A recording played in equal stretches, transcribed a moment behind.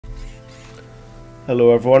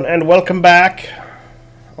Hello everyone and welcome back.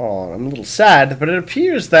 Oh, I'm a little sad, but it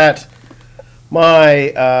appears that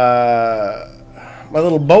my my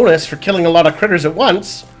little bonus for killing a lot of critters at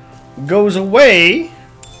once goes away.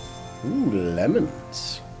 Ooh,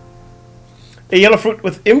 lemons. A yellow fruit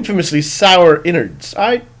with infamously sour innards.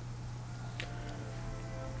 I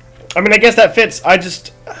mean, I guess that fits. I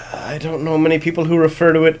don't know many people who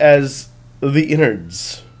refer to it as the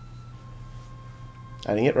innards.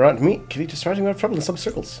 Adding it around me, kitty distracting out trouble in some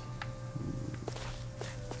circles.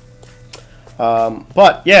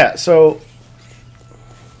 But yeah, so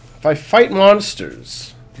if I fight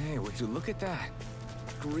monsters. Hey, would you look at that?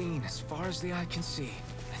 Green as far as the eye can see.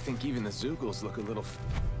 I think even the Zoogles look a little.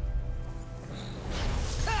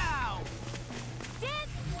 Ow! This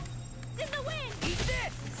in the wind. Eat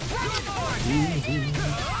this.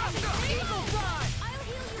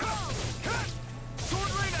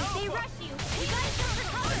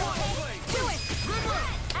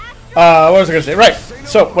 What was I gonna say? Right.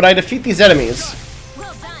 So when I defeat these enemies,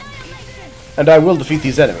 and I will defeat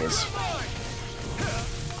these enemies.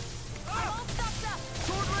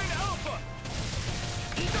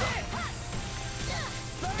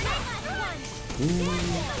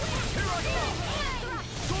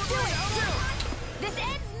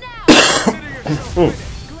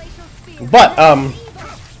 But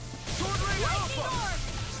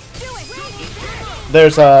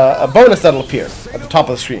there's a bonus that'll appear at the top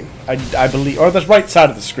of the screen, I believe, or the right side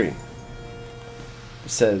of the screen.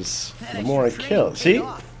 It says, the more I kill. See?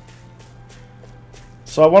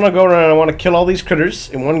 So I want to go around and I want to kill all these critters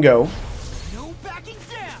in one go. No backing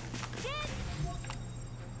down.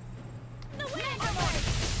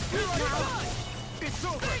 It's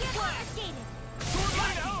over.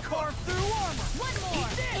 Carve through armor. One more.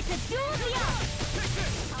 It's a duel beyond.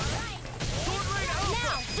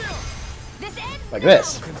 Like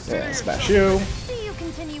this. Yeah, smash you. See you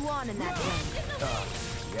continue on in that vein.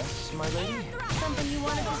 Yes, my lady. Something you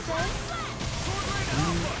wanted to say?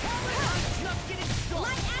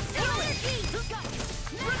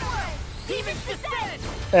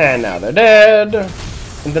 And now they're dead.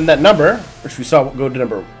 And then that number, which we saw go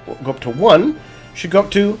up to 1, should go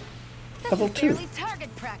up to level 2.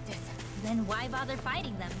 Target practice. Then why bother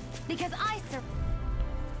fighting them? Because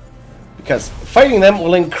Because fighting them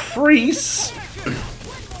will increase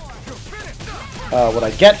what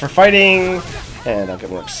I get for fighting, and I'll get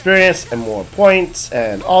more experience and more points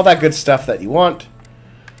and all that good stuff that you want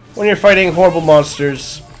when you're fighting horrible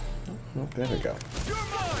monsters. Oh, there we go.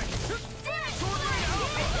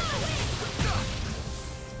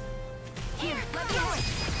 Here, let me go.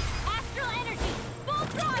 Astral energy. Full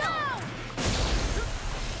throttle.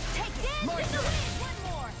 Take this. One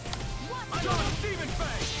more. I got a demon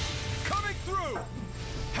fang coming through.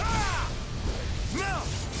 Ha! Now.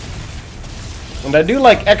 And I do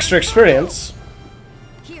like extra experience.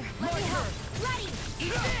 Here, let me help. Ready.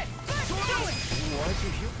 Eat this. What you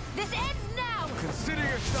hear? This ends now. Consider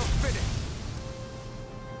yourself finished.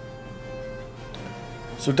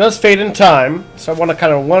 So it does fade in time, so I want to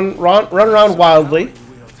kind of run around wildly,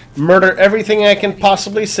 murder everything I can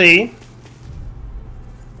possibly see.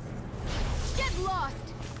 Get lost.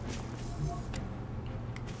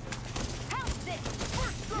 Help this.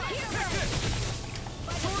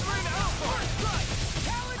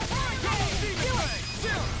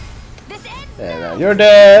 This ends And now you're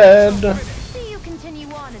dead. See you continue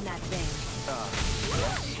on in that vein.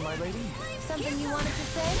 Yes, my lady. Something you wanted to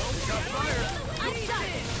say? I'm done.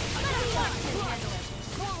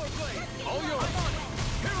 All yours.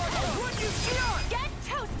 Here I go. What you see on? Get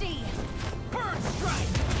toasty. Bird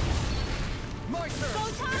strike. My turn.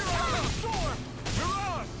 Here I go. Storm. You're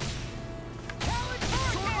on.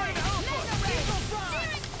 Tornado Alpha. Eagle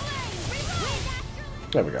Fly.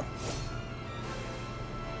 There we go.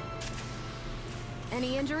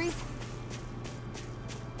 Any injuries?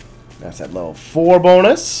 That's that level 4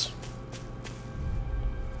 bonus.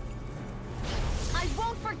 I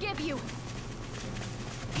won't forgive you.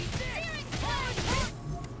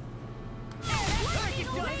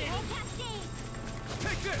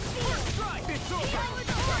 Take this. Bird strike. It's over.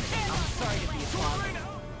 I'm sorry to be a father.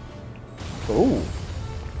 Ooh.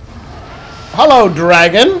 Hello,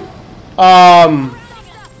 dragon.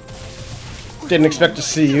 Didn't expect to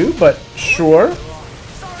see you, but sure.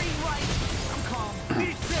 Sorry, right. I'm calm.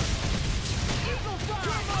 Eat this. Eagle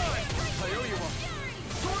Fly. I owe you one.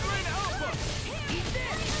 Tornado Alpha. Eat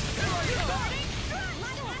this. Here I go.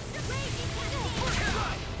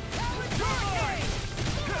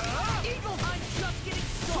 Eagle. I'm just getting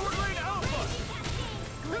started. Tornado Alpha.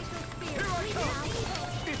 Here I come.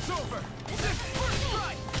 It's over. This first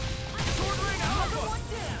strike. Tornado Alpha.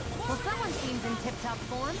 someone seems in tip-top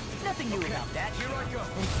form. Nothing new about that. Here I go.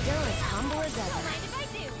 And still as humble as ever. Mind if I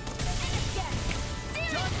do?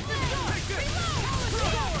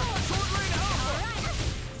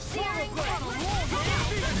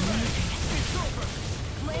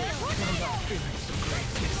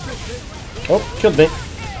 Oh, killed me.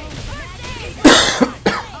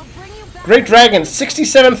 Great Dragon,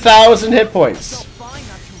 67,000 hit points. Fine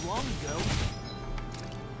not too long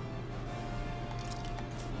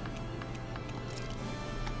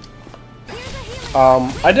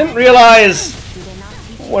ago. I didn't realize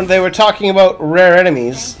when they were talking about rare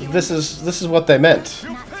enemies, this is what they meant.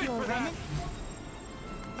 Not to a remnant?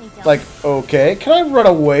 They don't. Like, okay, can I run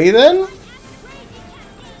away then?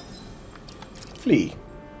 Flee.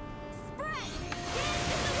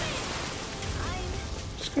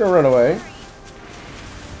 Just gonna run away.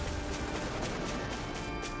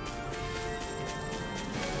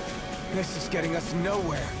 This is getting us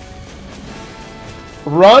nowhere.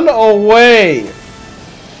 Run away!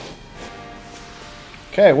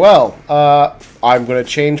 Okay, well, I'm gonna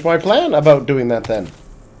change my plan about doing that then.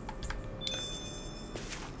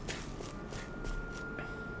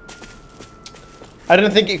 I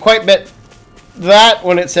didn't think it quite meant that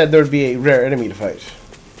when it said there would be a rare enemy to fight.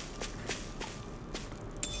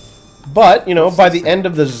 But, you know, by the end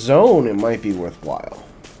of the zone, it might be worthwhile.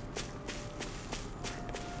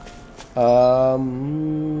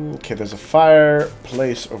 Okay, there's a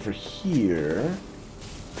fireplace over here.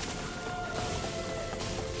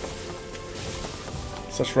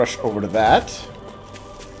 So let's rush over to that.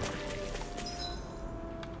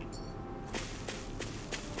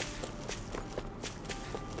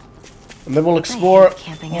 And then we'll explore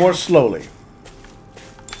camping more out. slowly.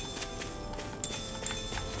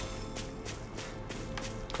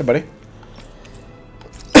 Hey, buddy.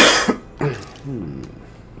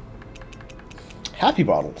 Happy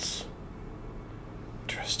bottles.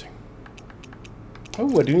 Interesting.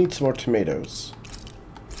 Oh, I do need some more tomatoes.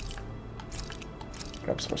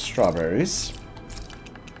 Grab some more strawberries.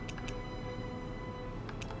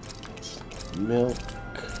 Milk.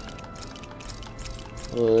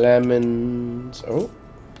 Lemons. Oh.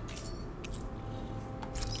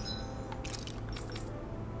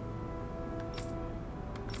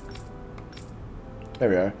 There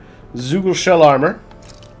we are. Zoogle shell armor.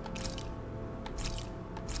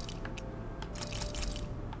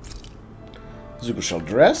 Zoogle shell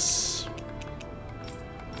dress.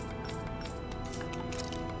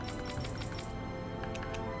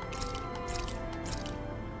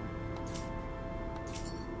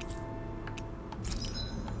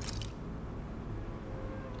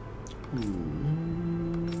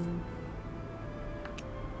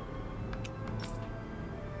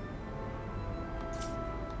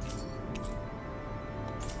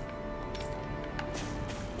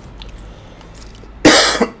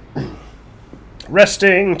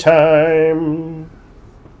 Resting time.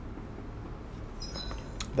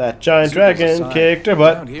 That giant dragon kicked her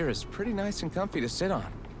butt. Around here is pretty nice and comfy to sit on.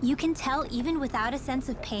 You can tell even without a sense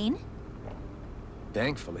of pain?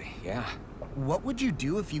 Thankfully, yeah. What would you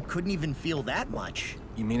do if you couldn't even feel that much?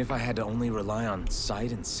 You mean if I had to only rely on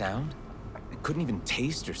sight and sound? I couldn't even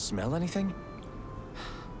taste or smell anything?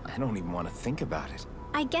 I don't even want to think about it.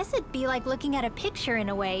 I guess it'd be like looking at a picture in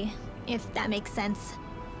a way, if that makes sense.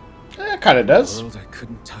 It kind of A does. world I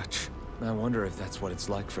couldn't touch. I wonder if that's what it's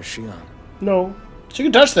like for Shion. No. She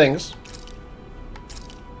can touch things.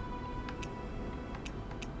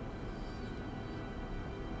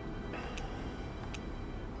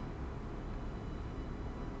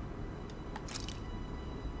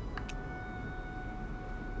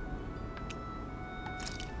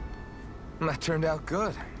 That turned out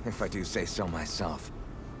good, if I do say so myself.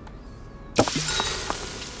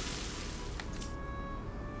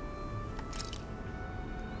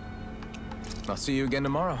 I'll see you again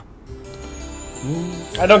tomorrow.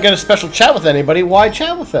 I don't get a special chat with anybody. Why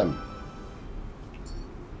chat with them?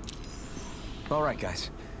 All right, guys.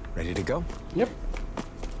 Ready to go? Yep.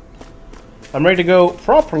 I'm ready to go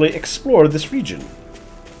properly explore this region.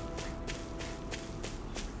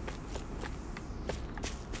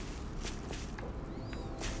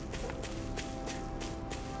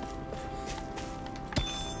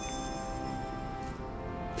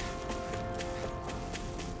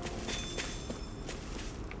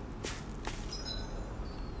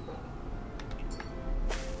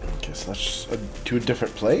 Okay, so let's to a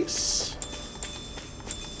different place.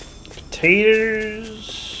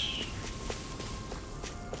 Potatoes.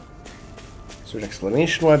 Is there an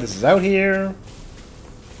explanation why this is out here?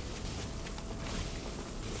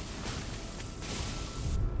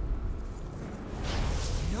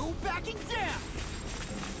 No backing down.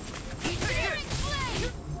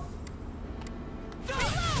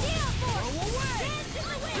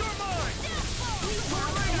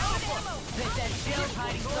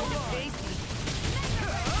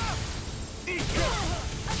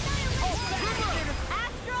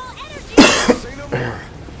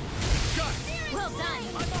 Well done.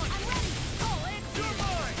 I'm ready. Oh, it's your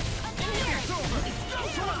boy. It's over.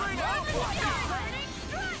 Sword Rain Alpha.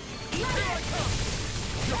 Here I come.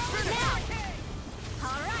 You're finished.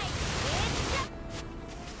 All right.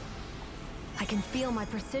 I can feel my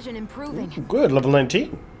precision improving. Good, level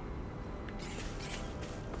 19.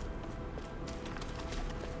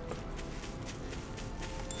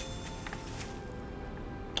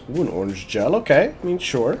 Ooh, an orange gel. Okay, I mean,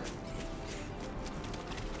 sure.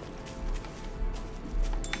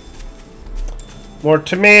 More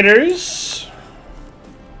tomatoes.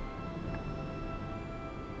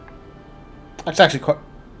 That's actually quite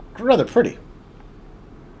rather pretty.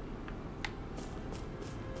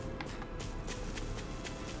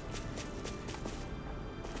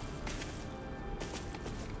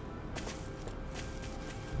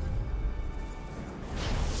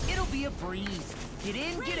 It'll be a breeze. Get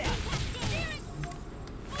in, get out.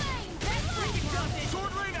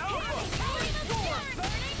 Sword Rain Alpha.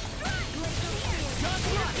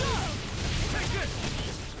 Take it.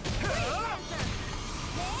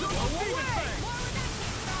 Double Demon Fang.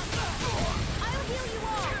 I'll heal you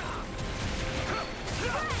all.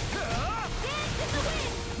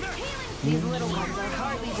 These little ones are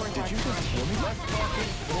hardly worth our time.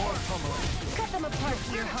 Cut them apart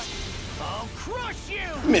here, huh? I'll crush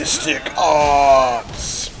you. Mystic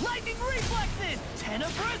Arts. Lightning reflexes.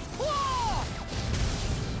 Tenebrous claw.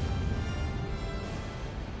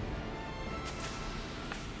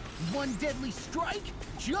 One deadly strike,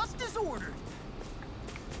 just as ordered.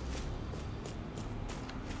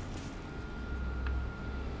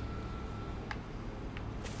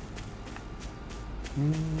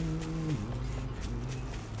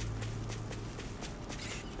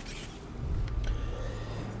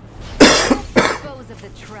 Dispose of the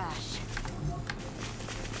trash.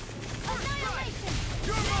 Annihilation!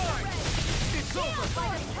 You're mine. It's over.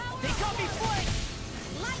 They got me flanked.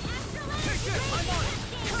 Light astral Take energy! it. I'm on it.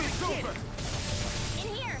 It's over. In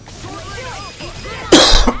here! Sword Rain Alpha.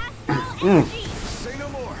 Astral energy! Say no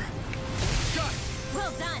more. Got it.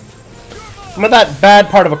 Well done! I'm at that bad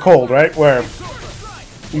part of a cold, right? Where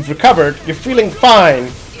you've recovered, you're feeling fine,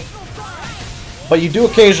 but you do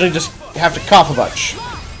occasionally just have to cough a bunch.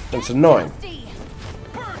 It's annoying.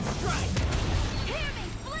 Burn strike. Hear me!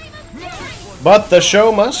 Flame of fury! But the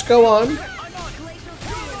show must go on. Glacial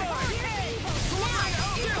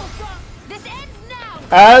fury! This ends now!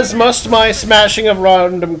 As must my smashing of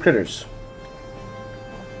random critters.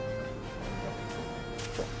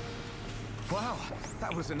 Wow,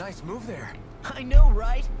 that was a nice move there. I know,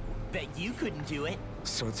 right? Bet you couldn't do it.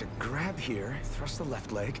 So it's a grab here, thrust the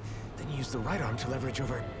left leg, then use the right arm to leverage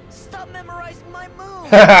over. Stop memorizing my move.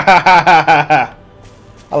 I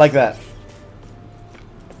like that.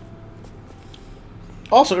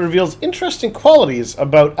 Also, it reveals interesting qualities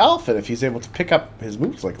about Alpha if he's able to pick up his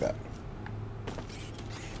moves like that.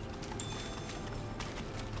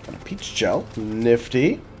 Got a peach gel.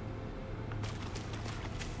 Nifty.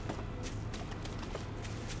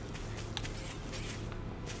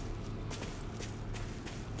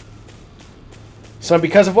 So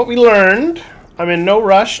because of what we learned, I'm in no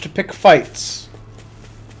rush to pick fights.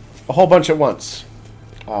 A whole bunch at once.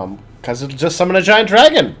 Because it'll just summon a giant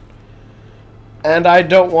dragon. And I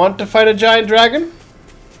don't want to fight a giant dragon.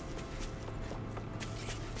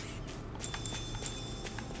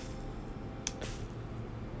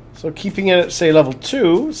 So keeping it at, say, level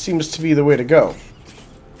 2 seems to be the way to go.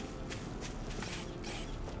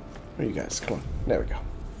 Where are you guys? Come on. There we go.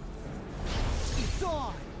 It's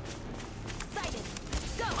on. Excited!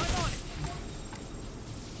 Go! I'm on it.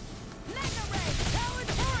 Mega ray! Talon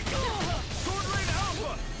Hurricane. Sword Rain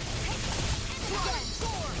Alpha. Again!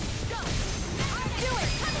 Sword! Go! Do it!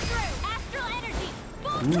 Coming through! Astral energy!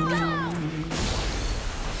 Full throttle!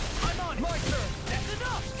 I'm on it. My turn. That's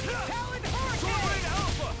enough. Talon Hurricane. Sword Rain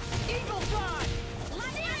Alpha. Eagle Fly.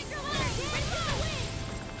 Lightning astral energy!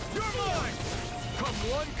 You're mine. Come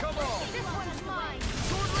one, come all. This one's mine!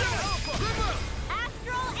 Sword Rain Alpha.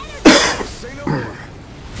 Astral energy! Say no more.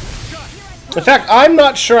 In fact, I'm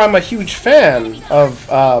not sure I'm a huge fan of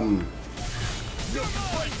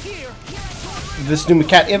this new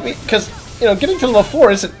mechanic. Because, you know, getting to level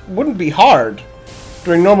 4 wouldn't be hard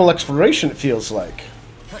during normal exploration, it feels like.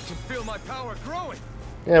 I can feel my power growing.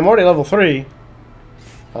 Yeah, I'm already level 3.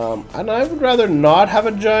 And I would rather not have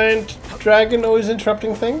a giant dragon always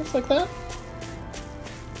interrupting things like that.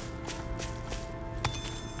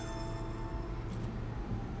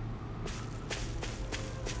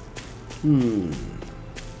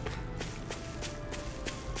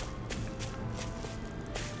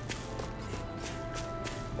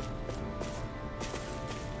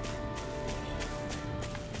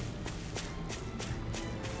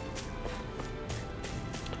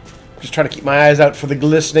 Just trying to keep my eyes out for the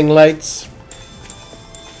glistening lights.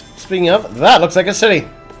 Speaking of, that looks like a city.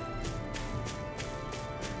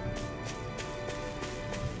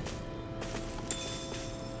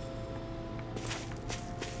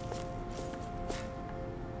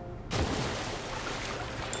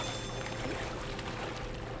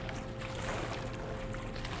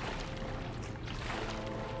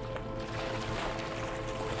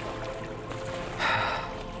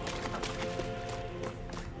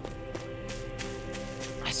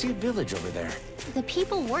 I see a village over there. The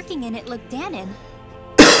people working in it look Danon.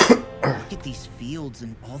 Look at these fields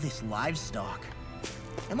and all this livestock.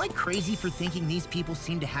 Am I crazy for thinking these people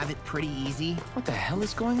seem to have it pretty easy? What the hell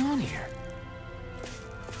is going on here?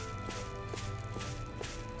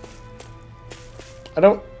 I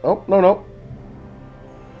don't... Oh, no, no.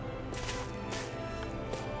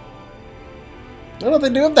 No, they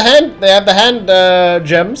do have the hand... They have the hand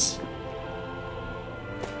gems.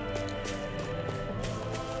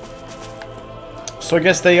 So I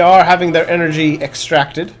guess they are having their energy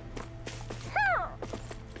extracted.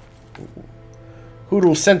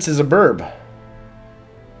 Hoodle senses a burb.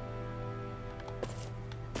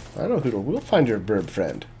 I know, Hoodle. We'll find your burb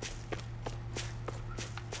friend.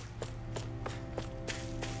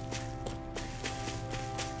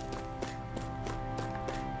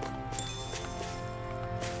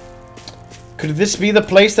 Could this be the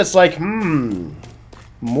place that's like,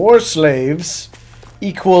 more slaves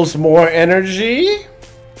equals more energy?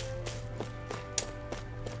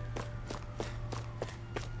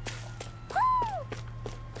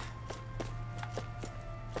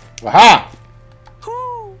 Aha!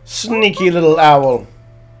 Sneaky little owl.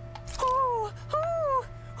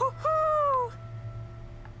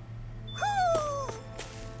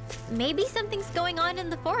 Maybe something's going on in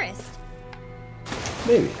the forest.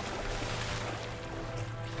 Maybe.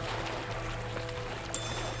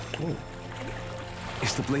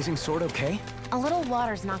 Is the blazing sword okay? A little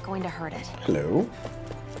water's not going to hurt it. Hello.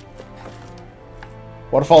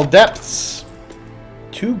 Waterfall depths.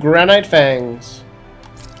 2 granite fangs.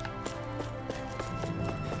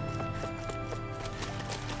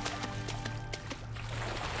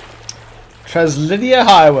 Traslydia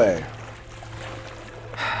Highway.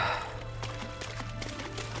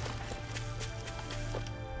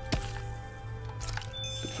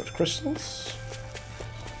 For crystals.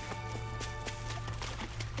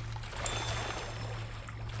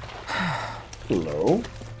 Hello.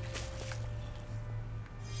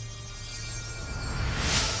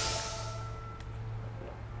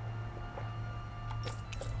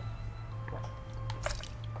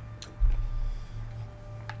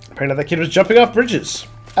 Apparently that kid was jumping off bridges.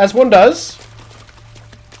 As one does.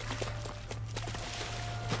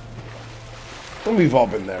 And we've all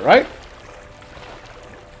been there, right?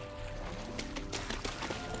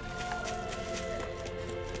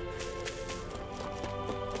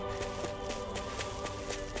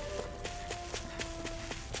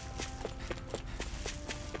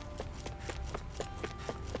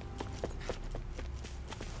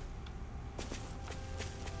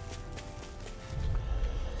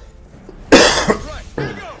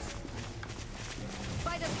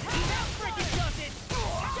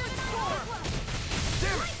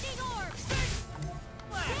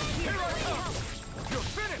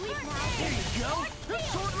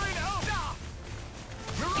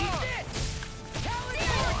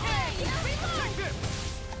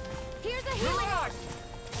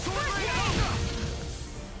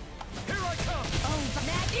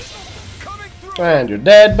 And you're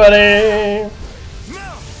dead, buddy.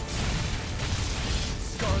 Now!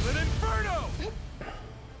 Scarlet Inferno!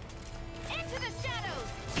 Into the shadows!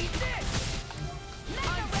 Eat this!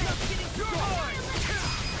 I'm just getting started!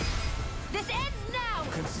 This ends now!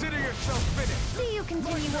 Consider yourself finished! See you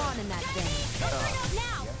continue on in that vein.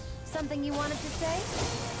 Now! Something you wanted to say?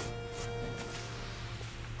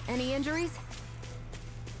 Any injuries?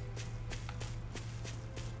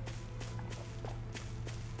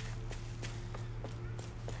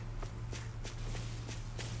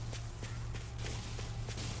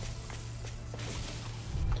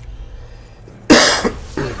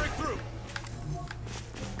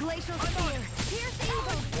 Glacial spear! Pierce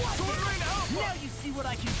evil! Now you see what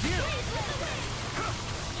I can do!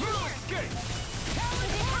 No escape!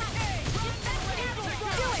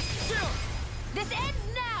 Do it! This ends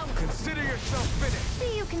now! Consider yourself finished!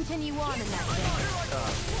 See you continue on in that vein.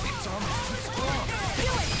 It's almost too strong!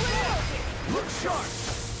 Do it! Look sharp!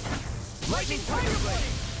 Lightning Tiger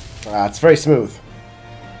Blade! Ah, it's very smooth.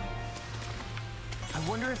 I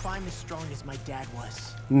wonder if I'm as strong as my dad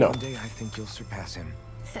was. No. One day I think you'll surpass him.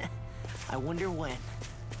 I wonder when.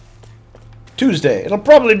 Tuesday. It'll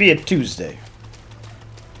probably be a Tuesday.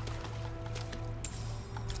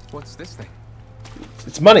 What's this thing?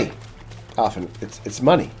 It's money. Often, it's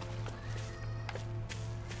money.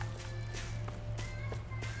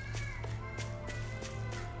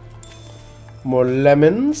 More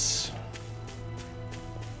lemons.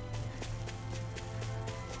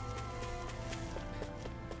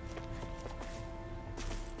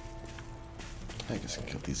 I guess I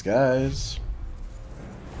can kill these guys.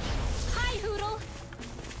 Hi, Hoodle.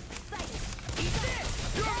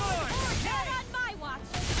 You're mine! Not on my watch.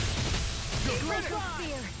 Glacial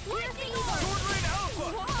Spear. Here's the evil. Sword Rain Alpha!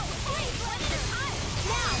 Whoa! Please, let it out.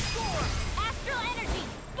 Now, score. Astral energy.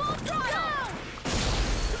 Full throttle.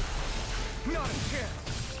 Not a chance!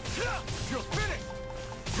 You're finished!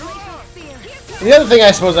 You're on! Spear. The other thing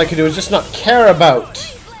I suppose I could do is just not care about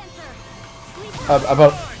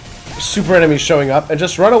super enemies showing up and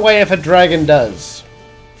just run away if a dragon does.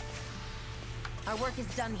 Our work is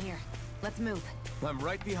done here. Let's move. I'm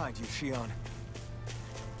right behind you, Shion.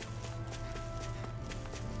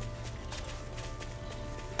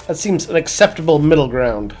 That seems an acceptable middle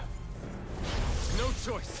ground. No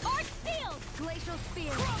choice! Arc Field. Glacial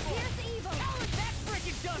Spear. Here's the evil. That's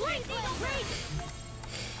freaking done. Lightning Break.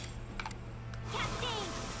 Cascade.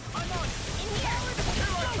 I'm on! In here.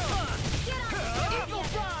 Here I come! Get on. Eagle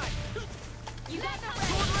Fly! You got the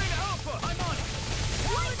Sword Rain Alpha! I'm on it!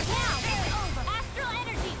 Right now. Over. Astral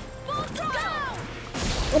energy. Full throttle.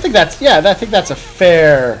 I think that's I think that's a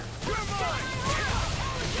fair You're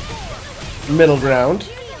mine! middle ground.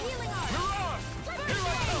 You're on! Here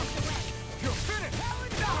I come! You're finished!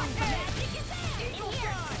 In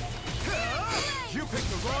here. You picked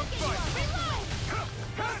the wrong fight!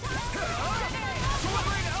 Sword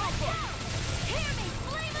Rain Alpha! Hear me.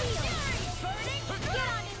 Flame of Fury. Burning. Get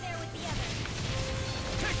on in there with the others.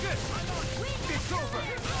 Take this! It's over!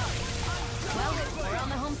 Well, we're on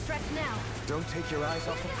the home stretch now. Don't take your eyes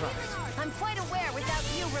off the prize. I'm quite aware without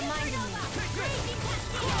you reminding me. Take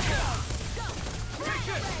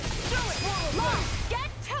this! Do it! Mom, get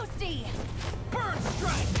toasty! Burn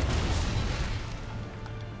strike!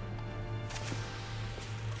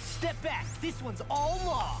 Step back. This one's all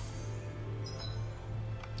law.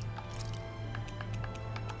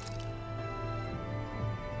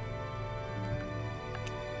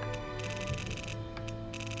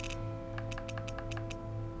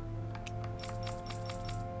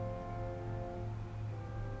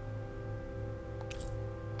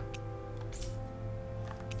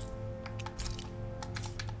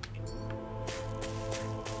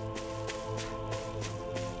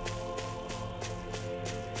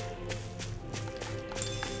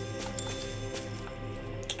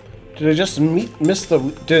 Did I just miss the...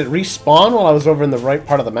 Did it respawn while I was over in the right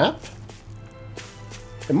part of the map?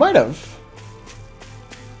 It might have.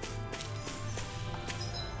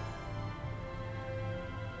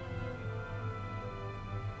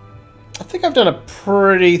 I think I've done a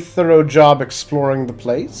pretty thorough job exploring the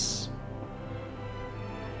place.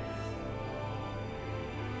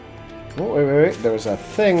 Oh, wait. There was a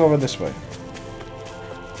thing over this way.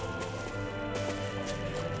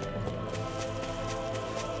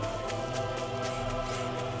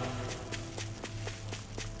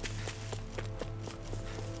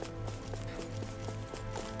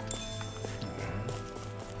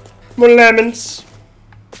 More lemons.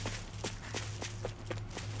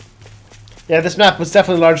 Yeah, this map was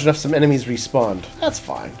definitely large enough some enemies respawned. That's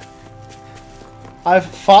fine. I've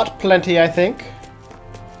fought plenty, I think.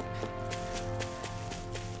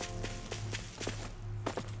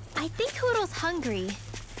 I think Hoodle's hungry.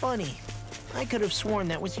 Funny. I could have sworn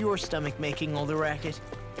that was your stomach making all the racket.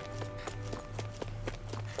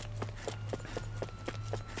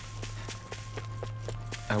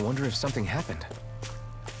 I wonder if something happened.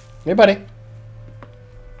 Hey, buddy.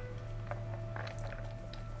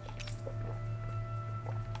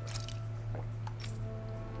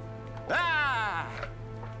 Ah!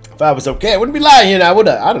 If I was okay, I wouldn't be lying here now, would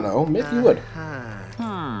I? I don't know. Maybe you would.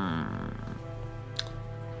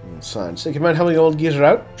 Sign. So you mind helping the old geezer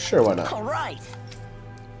out? Sure, why not? All right.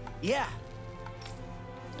 Yeah.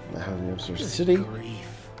 How the upstairs city?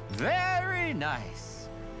 Grief. Very nice!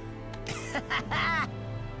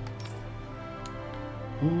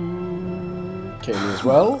 Okay, me as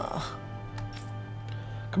well.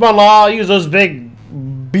 Come on, Law, use those big,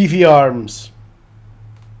 beefy arms.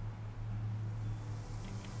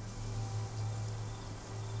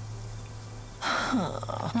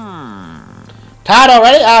 Tired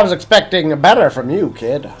already? I was expecting better from you,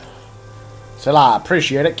 kid. Still, I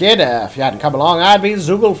appreciate it, kid. If you hadn't come along, I'd be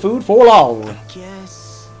Zoogle food for long.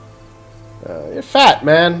 Guess. You're fat,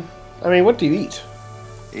 man. I mean, what do you eat?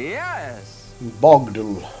 Yes!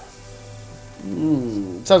 Bogdul.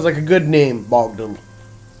 Sounds like a good name, Bogdul.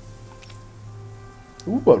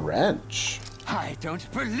 Ooh, a ranch. I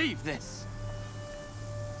don't believe this.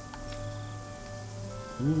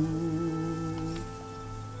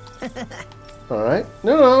 All right.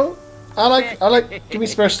 No. I like. Give me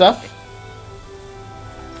spare stuff.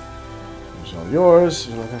 It's all yours.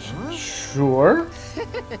 Sure.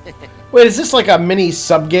 Wait, is this like a mini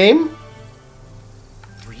sub game?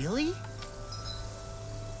 Really?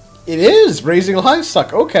 It is raising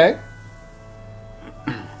livestock. Okay.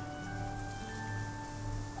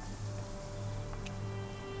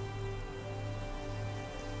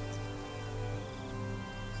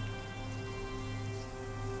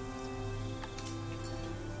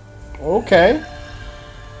 Okay.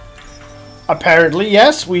 Apparently,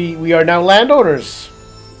 yes, we are now landowners.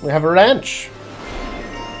 We have a ranch.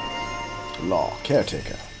 Law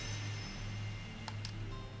caretaker.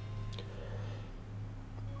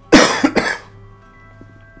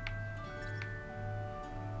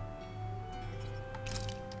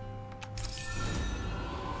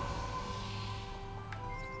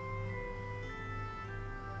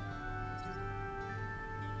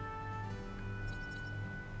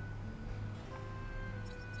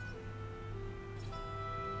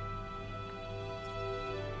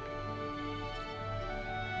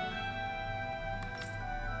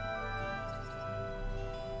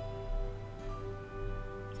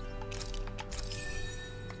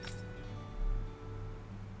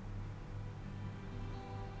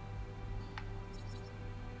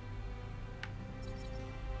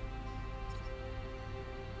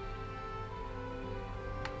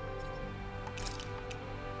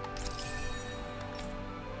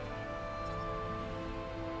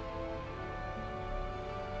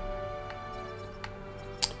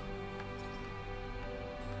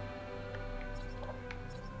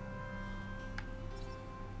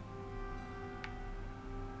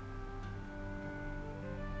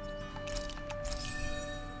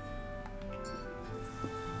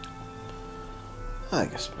 I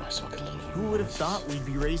guess I might as well get a little bit. Who would have thought we'd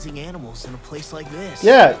be raising animals in a place like this?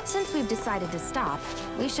 Yeah. Since we've decided to stop,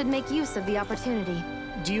 we should make use of the opportunity.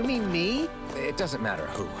 Do you mean me? It doesn't matter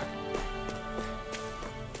who.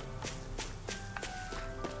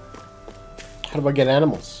 How do I get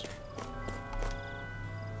animals?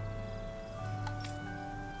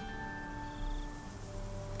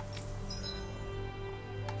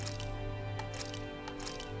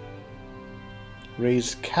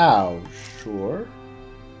 Raise cows, sure.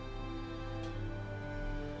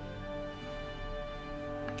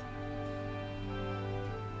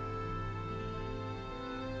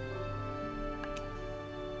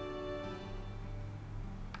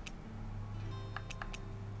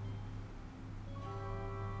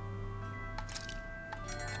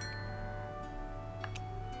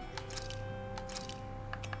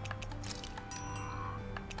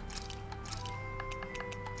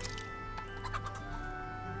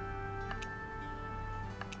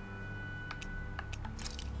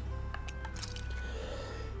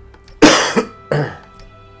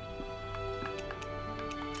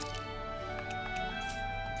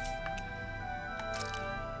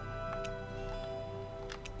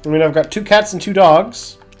 I mean, I've got 2 cats and 2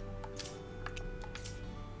 dogs.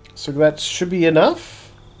 So that should be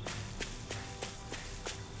enough.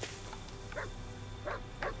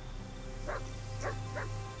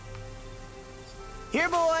 Here,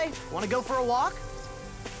 boy. Want to go for a walk?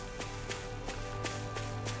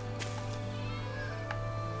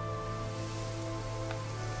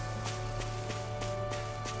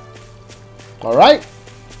 All right.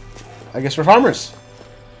 I guess we're farmers.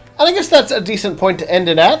 And I guess that's a decent point to end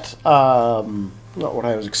it at. Not what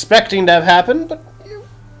I was expecting to have happen, but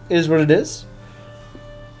it is what it is.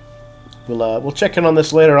 We'll check in on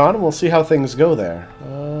this later on, and we'll see how things go there.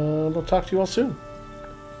 I'll talk to you all soon.